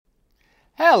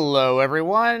Hello,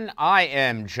 everyone. I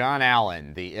am John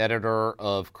Allen, the editor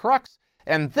of Crux,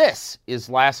 and this is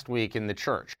Last Week in the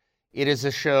Church. It is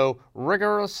a show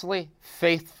rigorously,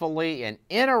 faithfully, and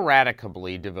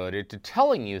ineradicably devoted to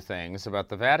telling you things about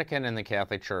the Vatican and the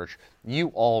Catholic Church you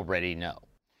already know.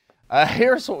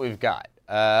 Here's what we've got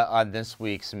on this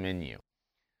week's menu.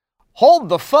 Hold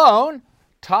the phone!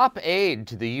 Top aide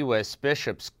to the U.S.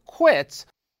 bishops quits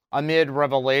amid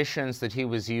revelations that he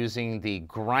was using the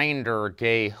Grindr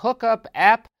gay hookup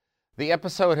app. The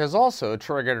episode has also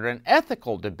triggered an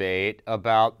ethical debate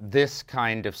about this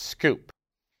kind of scoop.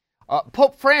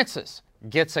 Pope Francis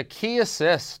gets a key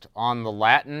assist on the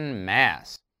Latin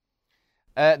Mass.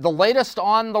 The latest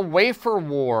on the wafer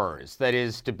wars, that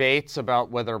is, debates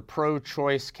about whether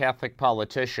pro-choice Catholic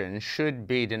politicians should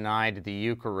be denied the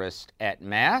Eucharist at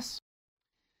Mass.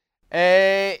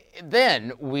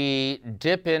 Then we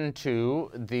dip into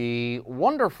the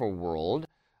wonderful world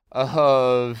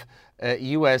of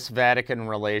U.S.-Vatican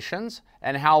relations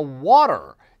and how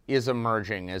water is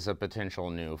emerging as a potential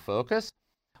new focus.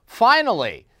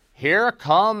 Finally, here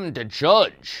come the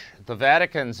judge. The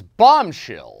Vatican's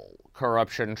bombshell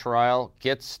corruption trial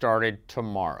gets started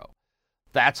tomorrow.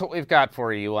 That's what we've got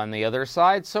for you on the other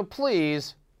side, so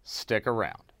please stick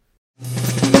around.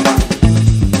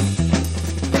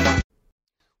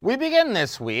 We begin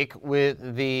this week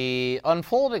with the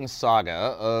unfolding saga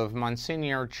of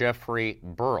Monsignor Jeffrey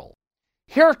Burrill.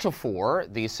 Heretofore,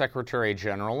 the Secretary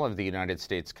General of the United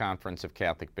States Conference of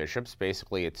Catholic Bishops,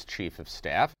 basically its chief of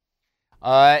staff.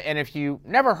 And if you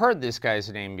never heard this guy's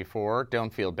name before,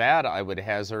 don't feel bad. I would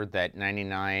hazard that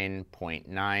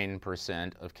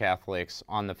 99.9% of Catholics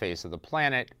on the face of the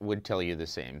planet would tell you the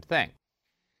same thing.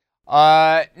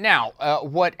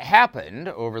 What happened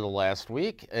over the last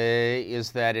week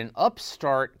is that an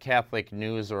upstart Catholic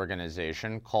news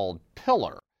organization called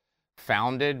Pillar,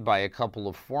 founded by a couple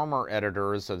of former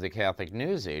editors of the Catholic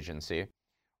News Agency,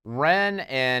 ran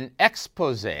an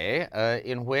expose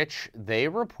in which they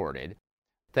reported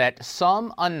that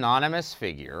some anonymous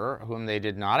figure, whom they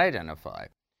did not identify,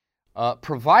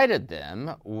 provided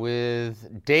them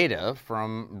with data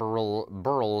from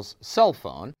Burrill's cell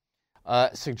phone,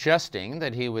 suggesting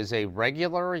that he was a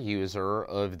regular user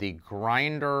of the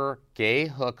Grindr gay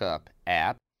hookup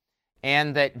app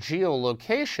and that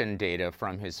geolocation data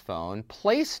from his phone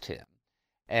placed him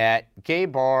at gay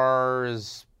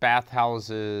bars,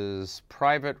 bathhouses,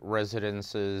 private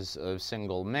residences of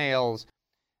single males,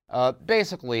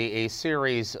 basically a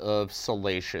series of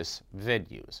salacious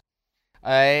venues.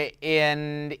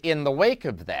 And in the wake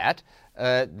of that,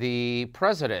 the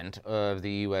president of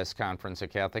the U.S. Conference of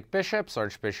Catholic Bishops,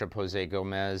 Archbishop Jose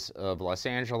Gomez of Los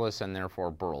Angeles, and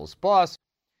therefore Burrill's boss,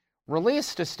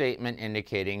 released a statement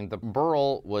indicating that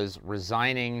Burrill was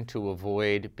resigning to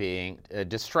avoid being a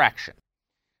distraction.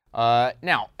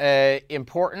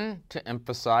 Important to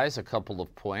emphasize a couple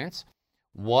of points.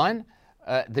 One,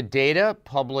 the data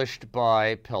published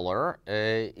by Pillar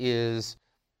is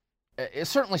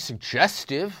certainly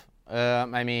suggestive.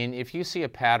 If you see a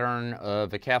pattern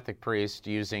of a Catholic priest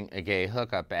using a gay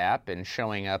hookup app and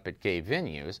showing up at gay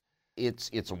venues,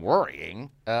 it's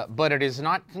worrying, but it is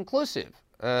not conclusive.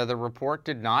 The report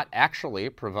did not actually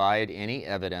provide any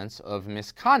evidence of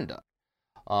misconduct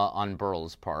on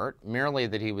Burrill's part, merely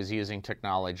that he was using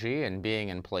technology and being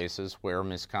in places where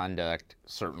misconduct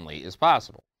certainly is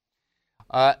possible.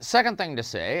 Second thing to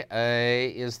say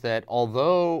is that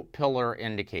although Pillar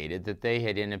indicated that they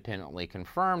had independently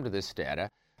confirmed this data,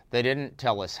 they didn't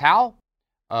tell us how.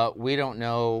 We don't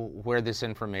know where this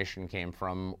information came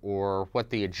from or what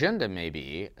the agenda may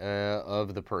be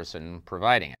of the person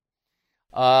providing it.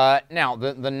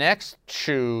 The next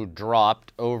shoe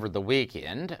dropped over the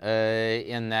weekend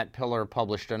in that Pillar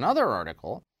published another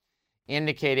article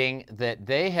indicating that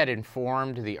they had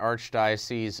informed the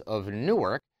Archdiocese of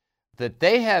Newark that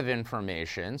they have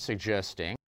information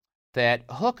suggesting that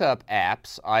hookup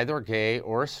apps, either gay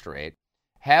or straight,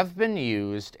 have been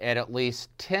used at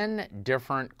least 10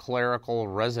 different clerical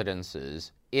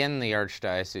residences in the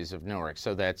Archdiocese of Newark.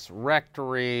 So that's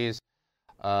rectories,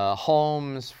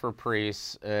 homes for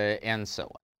priests, and so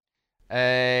on.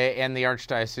 And the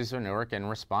Archdiocese of Newark, in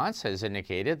response, has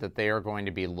indicated that they are going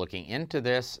to be looking into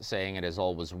this, saying it is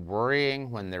always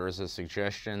worrying when there is a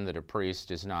suggestion that a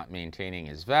priest is not maintaining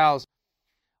his vows.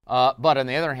 But on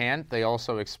the other hand, they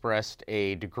also expressed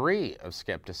a degree of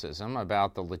skepticism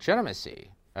about the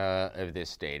legitimacy of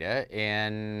this data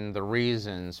and the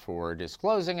reasons for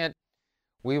disclosing it.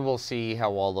 We will see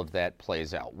how all of that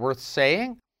plays out. Worth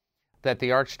saying that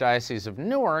the Archdiocese of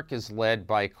Newark is led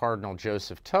by Cardinal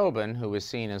Joseph Tobin, who is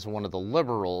seen as one of the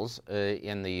liberals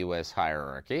in the U.S.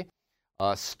 hierarchy.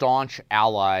 a staunch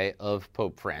ally of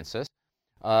Pope Francis.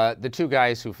 The two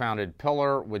guys who founded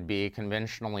Pillar would be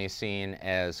conventionally seen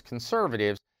as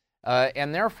conservatives,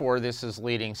 and therefore this is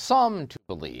leading some to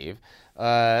believe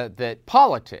that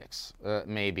politics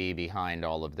may be behind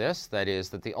all of this. That is,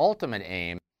 that the ultimate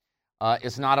aim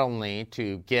is not only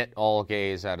to get all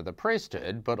gays out of the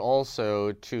priesthood, but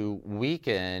also to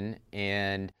weaken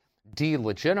and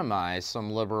delegitimize some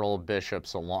liberal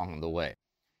bishops along the way.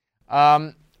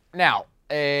 Now,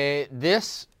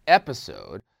 this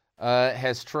episode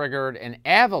has triggered an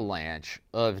avalanche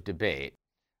of debate.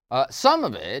 Some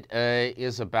of it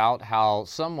is about how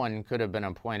someone could have been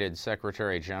appointed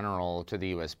Secretary General to the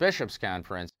U.S. Bishops'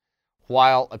 Conference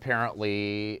while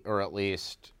apparently, or at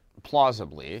least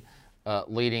plausibly,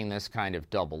 leading this kind of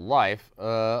double life.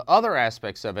 Other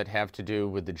aspects of it have to do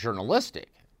with the journalistic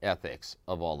ethics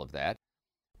of all of that.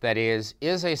 That is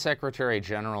a Secretary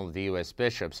General of the U.S.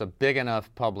 Bishops a big enough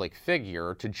public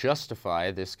figure to justify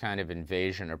this kind of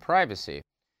invasion of privacy?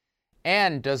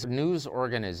 And does a news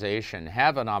organization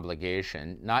have an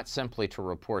obligation not simply to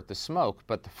report the smoke,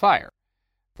 but the fire?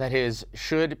 That is,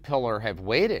 should Pillar have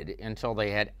waited until they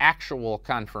had actual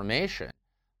confirmation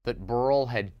that Burrell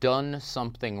had done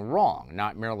something wrong,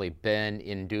 not merely been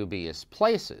in dubious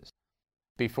places,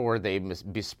 before they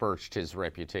besmirched his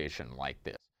reputation like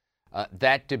this?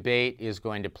 That debate is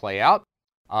going to play out.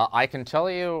 I can tell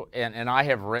you, and I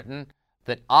have written,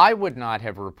 that I would not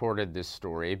have reported this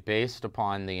story based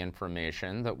upon the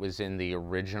information that was in the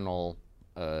original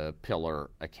Pillar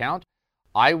account.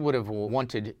 I would have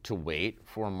wanted to wait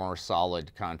for more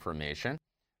solid confirmation.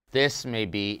 This may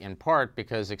be in part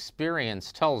because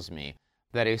experience tells me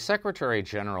that a Secretary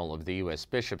General of the U.S.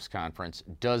 Bishops' Conference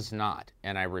does not,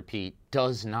 and I repeat,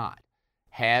 does not,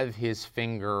 have his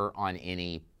finger on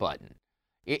any button.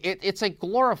 It's a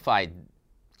glorified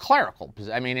clerical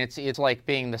position. I mean, it's like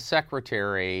being the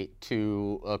secretary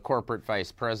to a corporate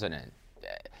vice president.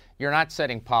 You're not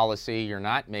setting policy. You're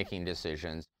not making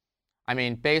decisions. I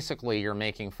mean, basically, you're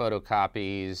making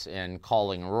photocopies and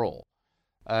calling roll.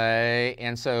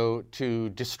 And so to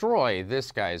destroy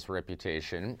this guy's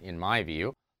reputation, in my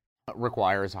view,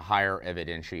 requires a higher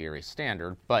evidentiary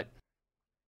standard, but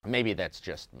maybe that's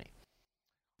just me.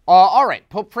 All right,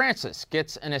 Pope Francis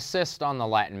gets an assist on the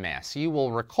Latin Mass. You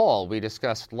will recall we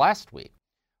discussed last week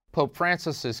Pope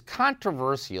Francis's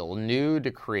controversial new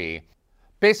decree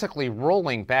basically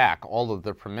rolling back all of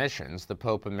the permissions the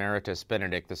Pope Emeritus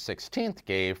Benedict XVI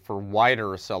gave for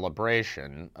wider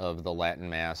celebration of the Latin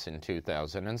Mass in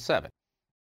 2007.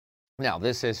 Now,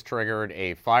 this has triggered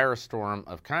a firestorm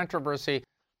of controversy.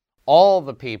 All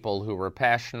the people who were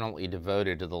passionately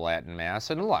devoted to the Latin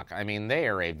Mass, and look, I mean, they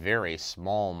are a very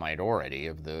small minority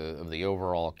of the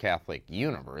overall Catholic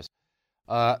universe,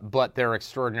 but they're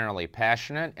extraordinarily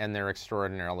passionate and they're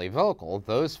extraordinarily vocal.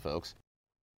 Those folks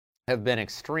have been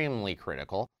extremely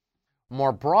critical.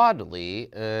 More broadly,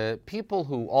 people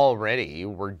who already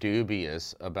were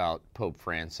dubious about Pope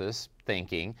Francis,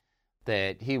 thinking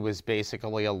that he was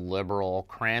basically a liberal,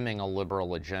 cramming a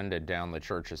liberal agenda down the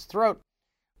church's throat,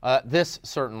 this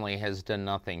certainly has done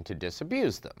nothing to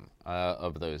disabuse them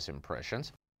of those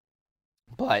impressions.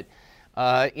 But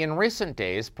in recent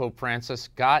days, Pope Francis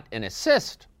got an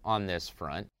assist on this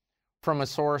front from a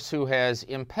source who has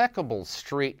impeccable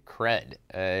street cred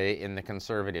in the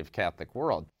conservative Catholic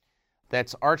world.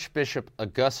 That's Archbishop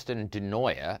Augustin de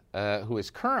Noia, who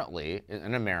is currently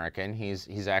an American.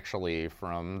 He's actually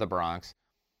from the Bronx.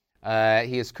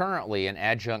 He is currently an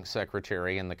adjunct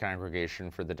secretary in the Congregation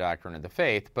for the Doctrine of the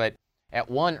Faith, but at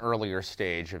one earlier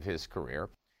stage of his career,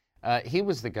 he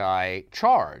was the guy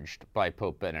charged by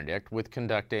Pope Benedict with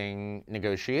conducting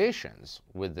negotiations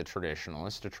with the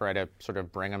traditionalists to try to sort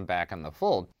of bring them back in the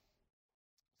fold.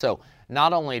 So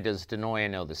not only does de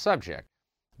Noia know the subject,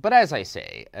 but as I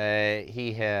say,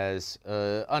 he has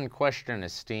unquestioned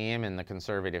esteem in the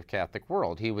conservative Catholic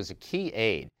world. He was a key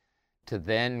aide to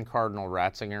then Cardinal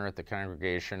Ratzinger at the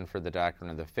Congregation for the Doctrine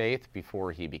of the Faith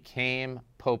before he became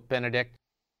Pope Benedict.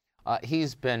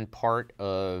 He's been part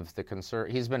of the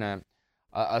he's been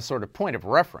a sort of point of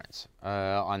reference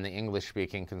on the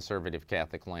English-speaking conservative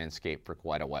Catholic landscape for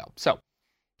quite a while. So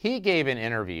he gave an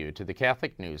interview to the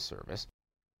Catholic News Service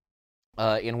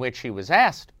in which he was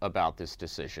asked about this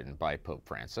decision by Pope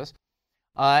Francis.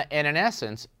 And in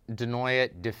essence, de Noia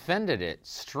defended it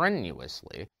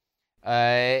strenuously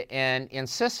and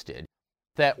insisted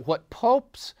that what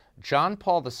Popes John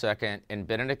Paul II and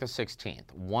Benedict XVI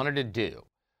wanted to do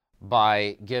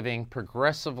by giving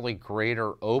progressively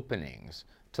greater openings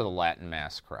to the Latin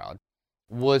Mass crowd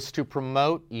was to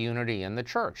promote unity in the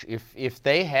church. If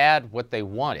they had what they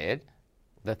wanted,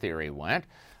 the theory went,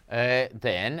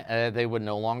 then they would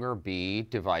no longer be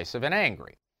divisive and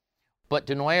angry. But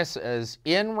de Noia says,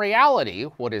 in reality,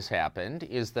 what has happened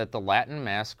is that the Latin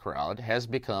Mass crowd has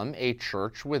become a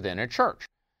church within a church.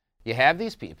 You have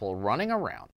these people running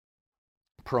around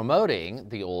promoting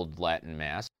the old Latin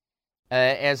Mass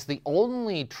as the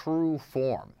only true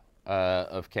form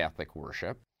of Catholic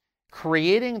worship,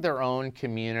 creating their own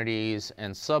communities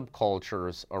and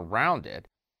subcultures around it,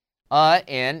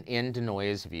 and in de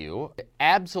Noia's view,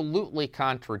 absolutely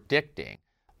contradicting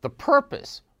the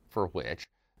purpose for which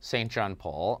St. John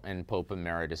Paul and Pope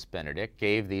Emeritus Benedict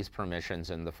gave these permissions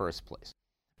in the first place.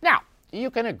 Now, you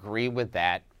can agree with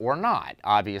that or not.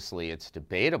 Obviously, it's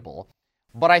debatable,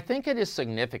 but I think it is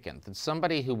significant that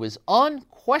somebody who was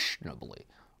unquestionably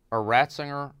a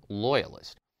Ratzinger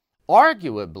loyalist,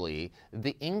 arguably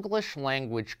the English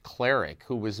language cleric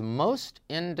who was most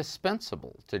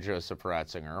indispensable to Joseph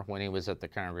Ratzinger when he was at the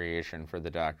Congregation for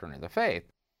the Doctrine of the Faith,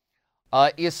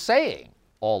 is saying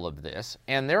all of this,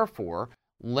 and therefore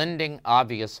lending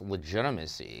obvious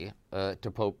legitimacy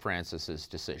to Pope Francis's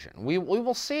decision. We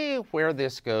will see where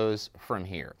this goes from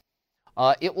here.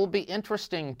 It will be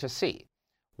interesting to see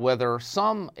whether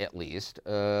some, at least,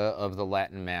 of the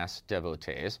Latin Mass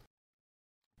devotees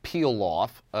peel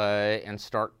off and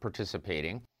start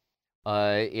participating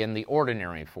in the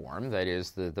ordinary form, that is,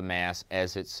 the Mass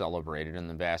as it's celebrated in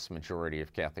the vast majority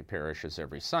of Catholic parishes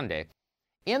every Sunday.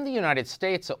 In the United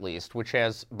States, at least, which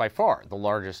has by far the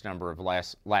largest number of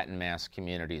Latin Mass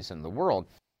communities in the world,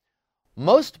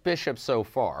 most bishops so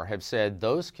far have said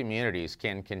those communities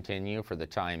can continue for the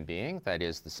time being. That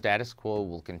is, the status quo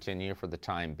will continue for the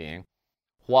time being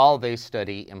while they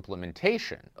study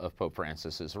implementation of Pope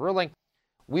Francis's ruling.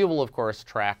 We will, of course,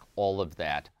 track all of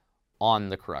that on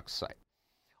the Crux site.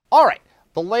 All right.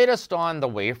 The latest on the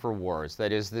wafer wars,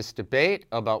 that is, this debate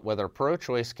about whether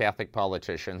pro-choice Catholic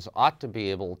politicians ought to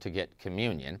be able to get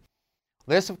communion.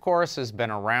 This, of course, has been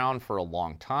around for a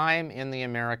long time in the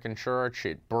American church.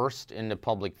 It burst into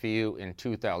public view in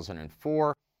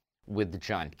 2004 with the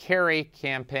John Kerry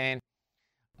campaign,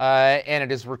 and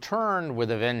it has returned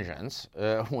with a vengeance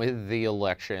with the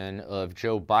election of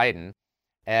Joe Biden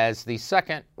as the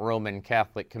second Roman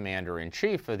Catholic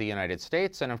commander-in-chief of the United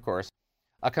States, and, of course,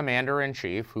 a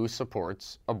commander-in-chief who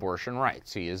supports abortion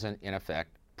rights. He is, in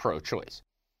effect, pro-choice.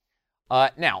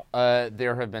 Now,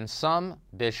 there have been some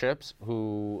bishops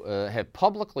who have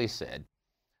publicly said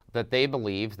that they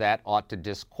believe that ought to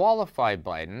disqualify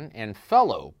Biden and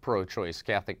fellow pro-choice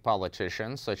Catholic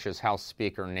politicians, such as House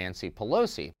Speaker Nancy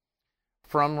Pelosi,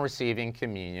 from receiving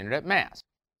communion at Mass.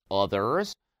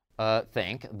 Others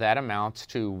think that amounts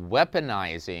to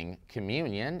weaponizing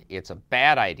communion. It's a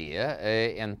bad idea,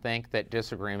 and think that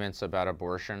disagreements about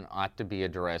abortion ought to be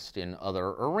addressed in other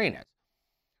arenas.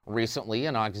 Recently,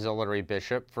 an auxiliary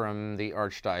bishop from the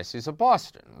Archdiocese of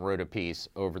Boston wrote a piece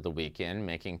over the weekend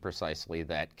making precisely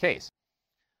that case.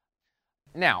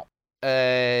 Now,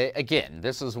 again,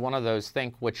 this is one of those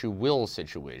think what you will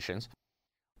situations,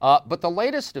 but the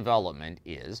latest development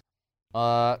is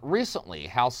recently,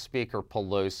 House Speaker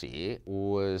Pelosi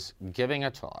was giving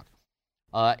a talk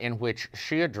in which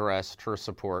she addressed her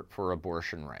support for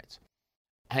abortion rights.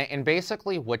 And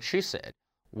basically what she said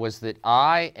was that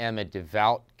I am a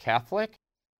devout Catholic,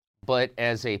 but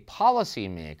as a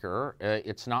policymaker,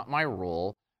 it's not my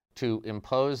role to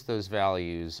impose those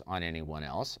values on anyone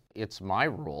else. It's my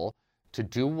role to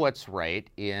do what's right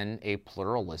in a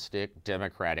pluralistic,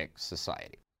 democratic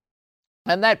society.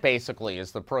 And that basically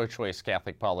is the pro-choice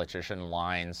Catholic politician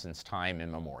line since time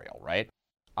immemorial, right?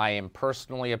 I am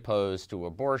personally opposed to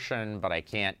abortion, but I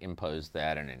can't impose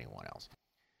that on anyone else.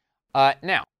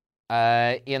 Now,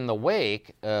 in the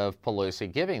wake of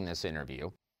Pelosi giving this interview,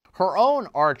 her own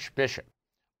Archbishop,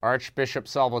 Archbishop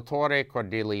Salvatore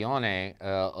Cordileone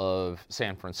of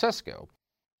San Francisco,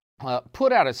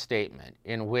 put out a statement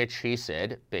in which he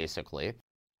said, basically,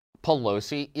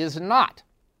 Pelosi is not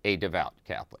a devout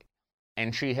Catholic,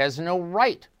 and she has no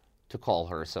right to call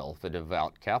herself a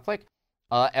devout Catholic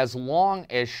as long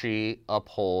as she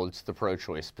upholds the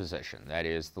pro-choice position, that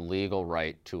is, the legal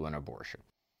right to an abortion.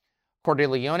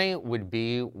 Cordileone would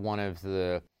be one of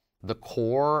the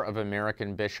core of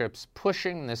American bishops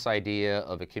pushing this idea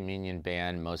of a communion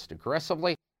ban most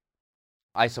aggressively.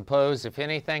 I suppose, if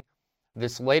anything,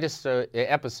 this latest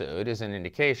episode is an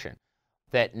indication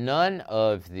that none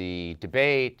of the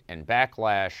debate and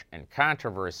backlash and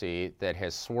controversy that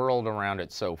has swirled around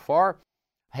it so far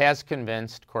has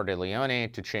convinced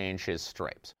Cordileone to change his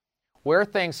stripes. Where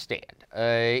things stand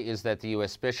is that the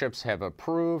U.S. bishops have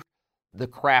approved the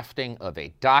crafting of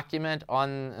a document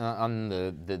on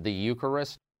the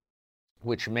Eucharist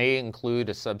which may include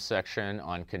a subsection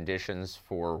on conditions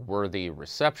for worthy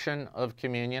reception of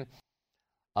communion.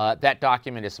 That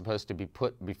document is supposed to be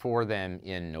put before them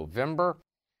in November.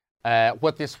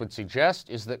 What this would suggest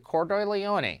is that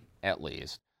Cordileone, at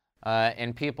least,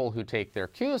 and people who take their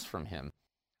cues from him,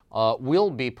 will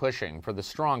be pushing for the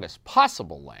strongest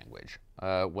possible language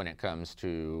when it comes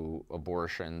to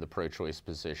abortion, the pro-choice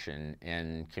position,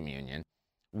 and communion.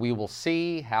 We will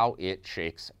see how it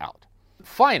shakes out.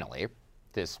 Finally,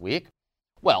 this week,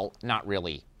 well, not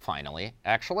really finally,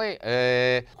 actually,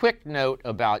 a quick note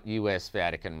about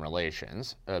U.S.-Vatican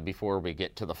relations before we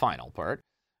get to the final part.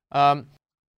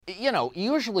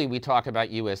 Usually we talk about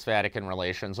U.S.-Vatican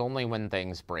relations only when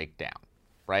things break down,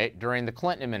 right? During the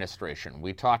Clinton administration,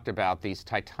 we talked about these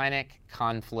titanic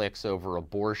conflicts over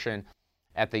abortion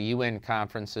at the UN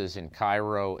conferences in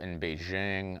Cairo and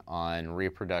Beijing on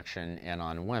reproduction and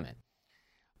on women.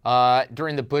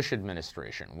 During the Bush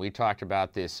administration, we talked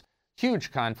about this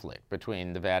huge conflict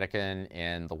between the Vatican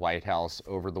and the White House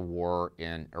over the war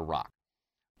in Iraq.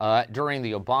 During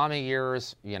the Obama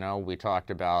years, we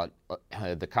talked about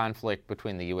the conflict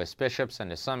between the U.S. bishops and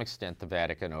to some extent the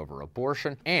Vatican over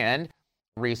abortion. And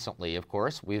recently, of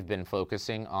course, we've been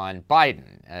focusing on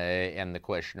Biden and the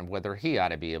question of whether he ought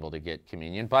to be able to get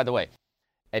communion. By the way,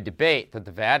 a debate that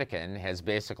the Vatican has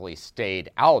basically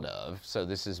stayed out of, so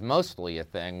this is mostly a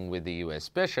thing with the U.S.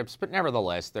 bishops, but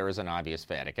nevertheless, there is an obvious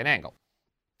Vatican angle.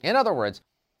 In other words,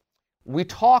 we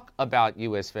talk about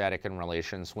U.S.-Vatican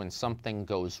relations when something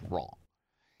goes wrong.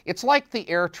 It's like the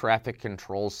air traffic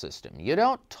control system. You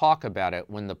don't talk about it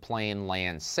when the plane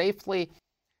lands safely.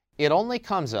 It only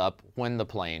comes up when the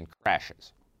plane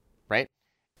crashes, right?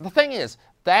 The thing is,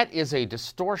 that is a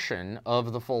distortion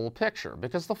of the full picture,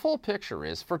 because the full picture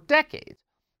is, for decades,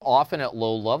 often at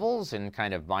low levels in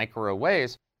kind of micro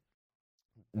ways,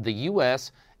 the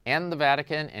U.S. and the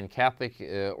Vatican and Catholic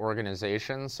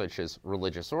organizations such as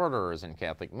religious orders and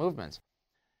Catholic movements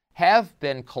have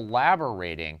been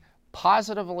collaborating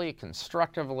positively,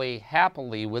 constructively,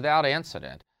 happily, without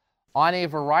incident on a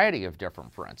variety of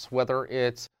different fronts, whether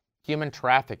it's human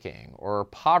trafficking or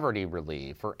poverty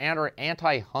relief or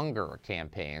anti-hunger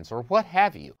campaigns or what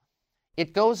have you.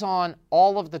 It goes on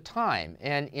all of the time,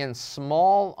 and in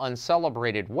small,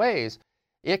 uncelebrated ways,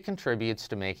 it contributes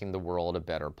to making the world a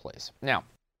better place. Now,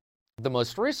 the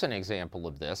most recent example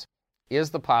of this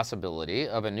is the possibility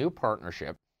of a new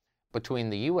partnership between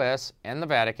the U.S. and the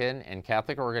Vatican and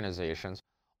Catholic organizations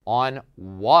on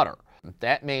water.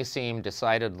 That may seem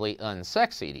decidedly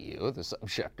unsexy to you, the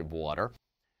subject of water,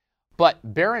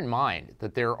 but bear in mind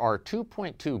that there are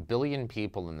 2.2 billion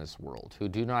people in this world who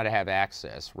do not have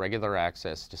regular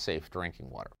access to safe drinking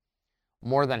water.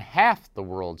 More than half the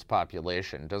world's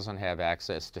population doesn't have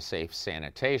access to safe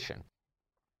sanitation.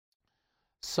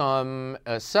 Some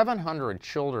 700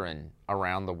 children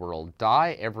around the world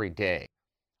die every day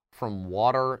from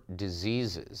water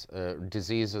diseases,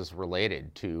 diseases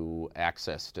related to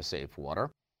access to safe water.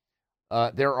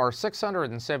 There are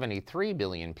 673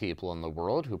 billion people in the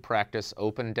world who practice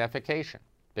open defecation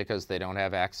because they don't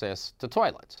have access to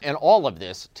toilets. And all of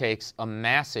this takes a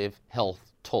massive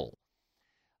health toll.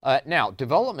 Now,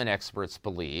 development experts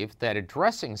believe that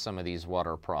addressing some of these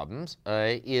water problems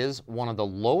is one of the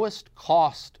lowest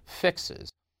cost fixes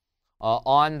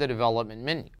on the development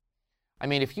menu. I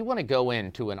mean, if you want to go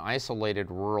into an isolated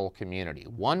rural community,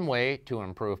 one way to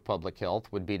improve public health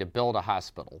would be to build a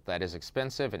hospital. That is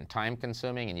expensive and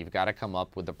time-consuming, and you've got to come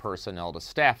up with the personnel to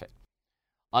staff it.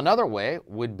 Another way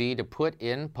would be to put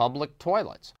in public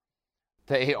toilets.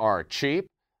 They are cheap,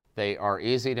 they are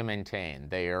easy to maintain,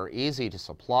 they are easy to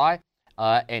supply,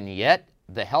 and yet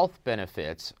the health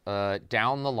benefits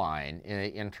down the line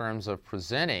in terms of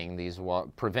preventing these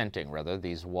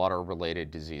water-related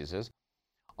diseases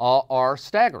are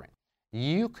staggering.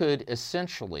 You could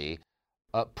essentially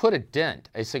put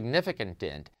a significant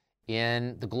dent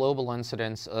in the global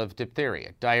incidence of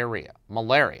diphtheria, diarrhea,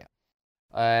 malaria,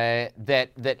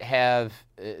 that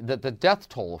the death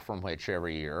toll from which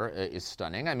every year is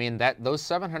stunning. I mean, those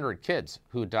 700 kids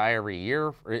who die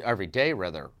every day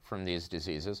from these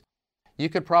diseases, you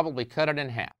could probably cut it in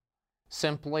half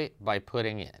simply by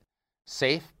putting in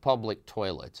safe public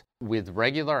toilets with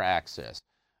regular access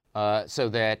so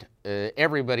that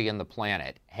everybody on the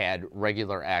planet had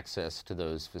regular access to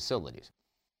those facilities.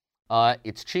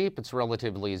 It's cheap, it's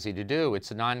relatively easy to do,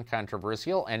 it's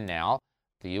non-controversial, and now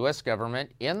the U.S.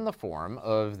 government, in the form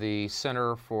of the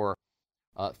Center for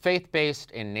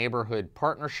Faith-Based and Neighborhood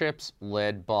Partnerships,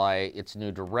 led by its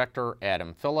new director,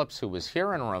 Adam Phillips, who was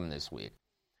here in Rome this week,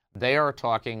 they are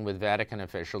talking with Vatican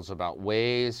officials about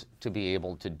ways to be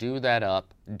able to do that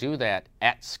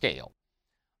at scale.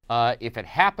 If it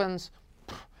happens,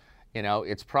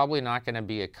 it's probably not going to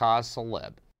be a cause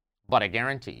celeb. But I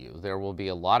guarantee you there will be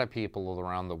a lot of people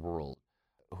around the world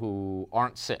who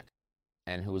aren't sick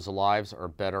and whose lives are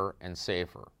better and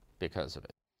safer because of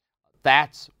it.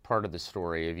 That's part of the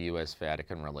story of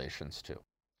U.S.-Vatican relations, too.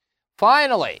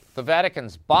 Finally, the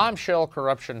Vatican's bombshell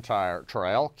corruption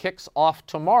trial kicks off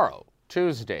tomorrow,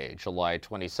 Tuesday, July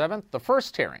 27th, the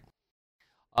first hearing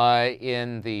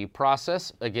in the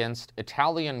process against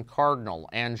Italian Cardinal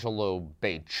Angelo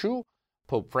Becciu,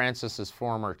 Pope Francis's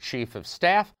former chief of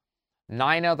staff,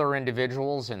 9 other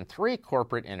individuals and 3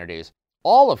 corporate entities,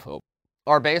 all of whom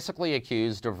are basically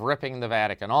accused of ripping the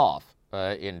Vatican off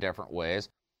in different ways.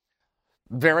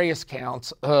 Various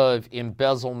counts of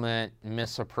embezzlement,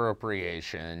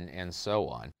 misappropriation, and so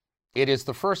on. It is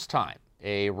the first time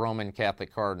a Roman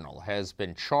Catholic cardinal has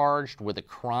been charged with a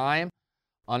crime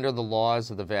under the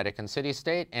laws of the Vatican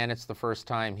City-State, and it's the first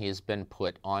time he has been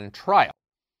put on trial.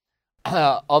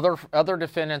 Other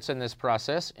defendants in this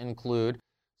process include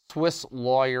Swiss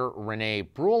lawyer René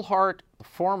Brühlhardt,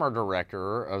 former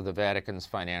director of the Vatican's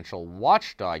financial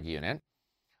watchdog unit,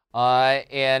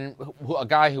 and a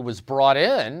guy who was brought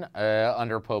in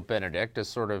under Pope Benedict as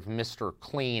sort of Mr.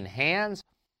 Clean Hands.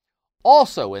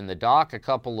 Also in the dock, a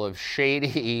couple of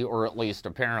shady, or at least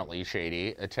apparently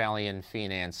shady, Italian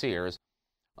financiers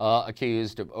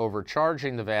accused of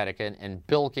overcharging the Vatican and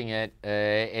bilking it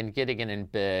and getting it in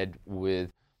bed with,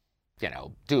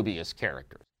 dubious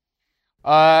characters.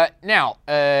 Now,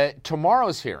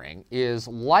 tomorrow's hearing is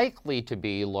likely to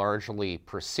be largely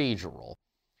procedural.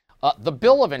 The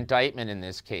bill of indictment in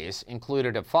this case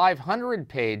included a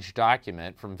 500-page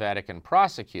document from Vatican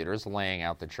prosecutors laying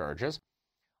out the charges,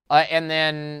 and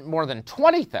then more than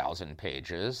 20,000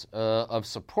 pages of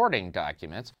supporting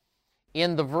documents.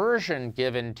 In the version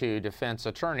given to defense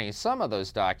attorneys, some of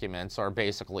those documents are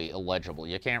basically illegible.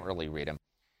 You can't really read them.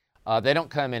 They don't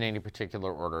come in any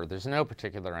particular order. There's no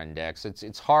particular index.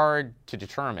 It's hard to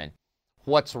determine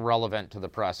what's relevant to the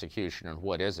prosecution and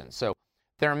what isn't. So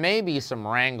there may be some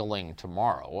wrangling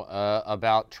tomorrow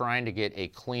about trying to get a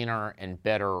cleaner and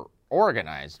better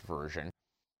organized version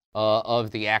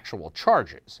of the actual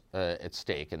charges at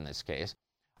stake in this case.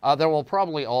 There will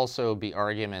probably also be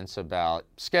arguments about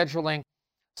scheduling.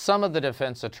 Some of the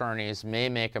defense attorneys may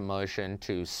make a motion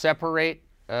to separate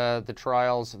the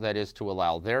trials, that is, to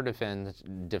allow their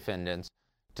defendants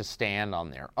to stand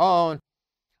on their own.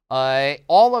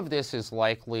 All of this is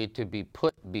likely to be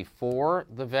put before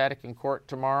the Vatican court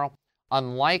tomorrow.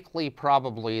 Unlikely,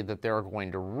 probably, that they're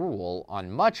going to rule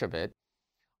on much of it.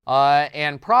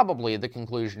 And probably the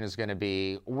conclusion is going to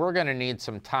be, we're going to need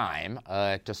some time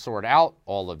to sort out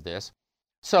all of this.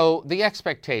 So the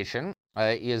expectation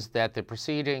is that the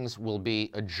proceedings will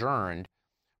be adjourned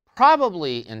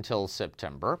probably until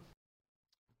September.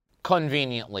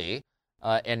 Conveniently,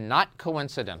 and not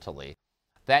coincidentally,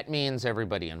 that means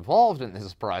everybody involved in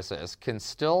this process can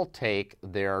still take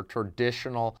their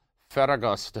traditional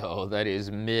Ferragosto, that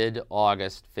is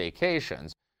mid-August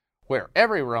vacations, where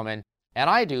every Roman, and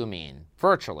I do mean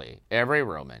virtually every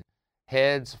Roman,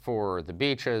 heads for the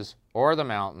beaches or the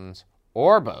mountains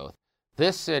or both.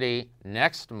 This city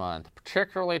next month,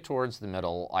 particularly towards the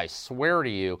middle, I swear to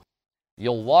you,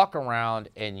 you'll walk around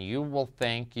and you will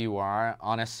think you are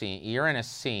on a scene. You're in a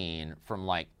scene from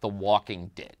like The Walking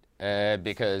Dead,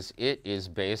 because it is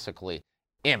basically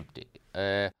empty.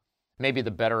 Maybe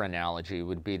the better analogy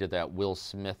would be to that Will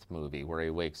Smith movie where he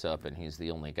wakes up and he's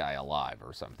the only guy alive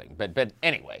or something. But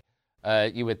anyway,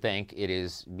 you would think it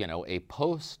is, a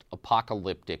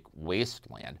post-apocalyptic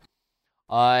wasteland.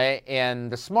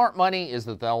 And the smart money is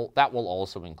that that will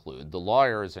also include the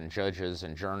lawyers and judges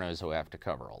and journos who have to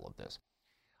cover all of this.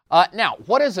 Now,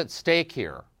 what is at stake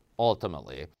here,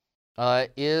 ultimately,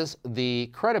 is the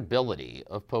credibility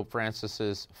of Pope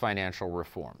Francis's financial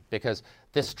reform, because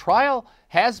this trial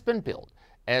has been billed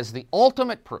as the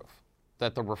ultimate proof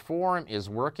that the reform is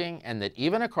working and that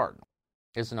even a cardinal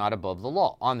is not above the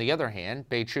law. On the other hand,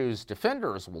 Becciu's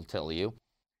defenders will tell you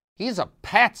he's a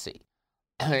patsy,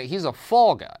 he's a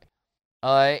fall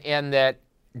guy, and that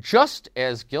just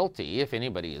as guilty, if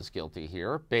anybody is guilty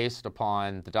here, based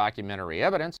upon the documentary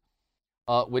evidence,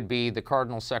 would be the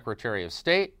Cardinal Secretary of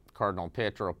State, Cardinal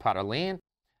Pietro Parolin,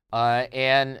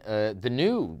 and the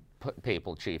new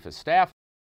papal chief of staff,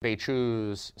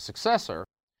 Becciu's successor,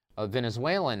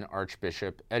 Venezuelan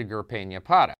Archbishop Edgar Peña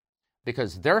Parra,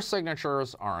 because their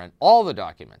signatures are in all the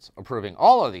documents approving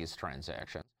all of these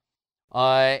transactions.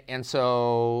 And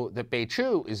so the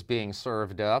Becciu is being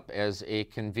served up as a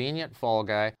convenient fall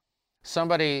guy,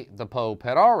 somebody the Pope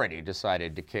had already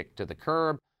decided to kick to the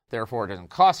curb, therefore it doesn't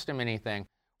cost him anything,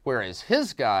 whereas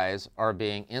his guys are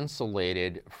being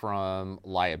insulated from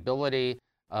liability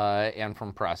and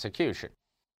from prosecution.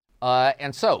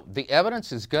 And so the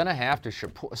evidence is going to have to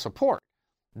support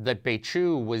that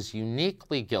Beiqiu was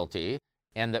uniquely guilty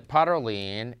and that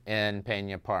Parolin and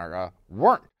Peña Parra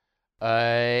weren't.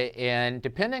 And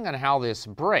depending on how this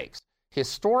breaks,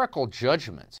 historical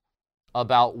judgments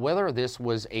about whether this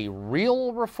was a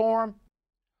real reform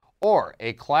or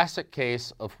a classic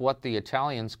case of what the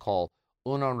Italians call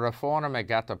una riforma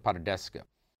gattopardesca,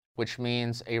 which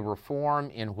means a reform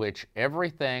in which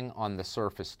everything on the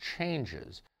surface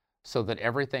changes so that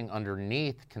everything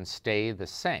underneath can stay the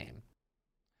same.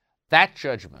 That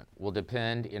judgment will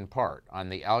depend in part on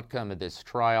the outcome of this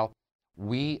trial.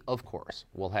 We, of course,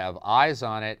 will have eyes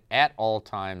on it at all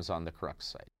times on the Crux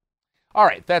site. All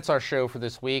right, that's our show for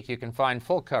this week. You can find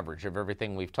full coverage of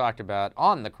everything we've talked about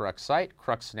on the Crux site,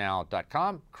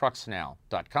 cruxnow.com,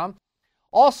 cruxnow.com.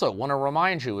 Also, want to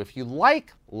remind you, if you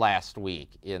like Last Week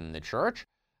in the Church,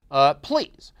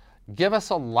 please give us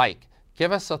a like,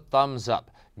 give us a thumbs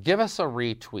up, give us a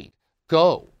retweet.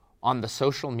 Go on the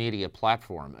social media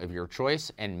platform of your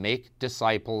choice and make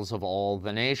disciples of all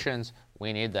the nations.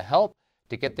 We need the help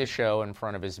to get this show in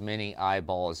front of as many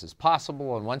eyeballs as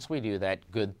possible, and once we do that,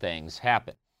 good things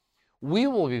happen. We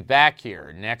will be back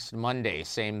here next Monday,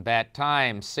 same bat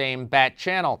time, same bat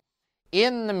channel.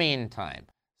 In the meantime,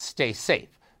 stay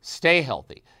safe, stay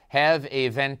healthy, have a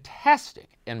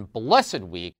fantastic and blessed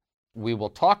week. We will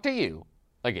talk to you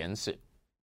again soon.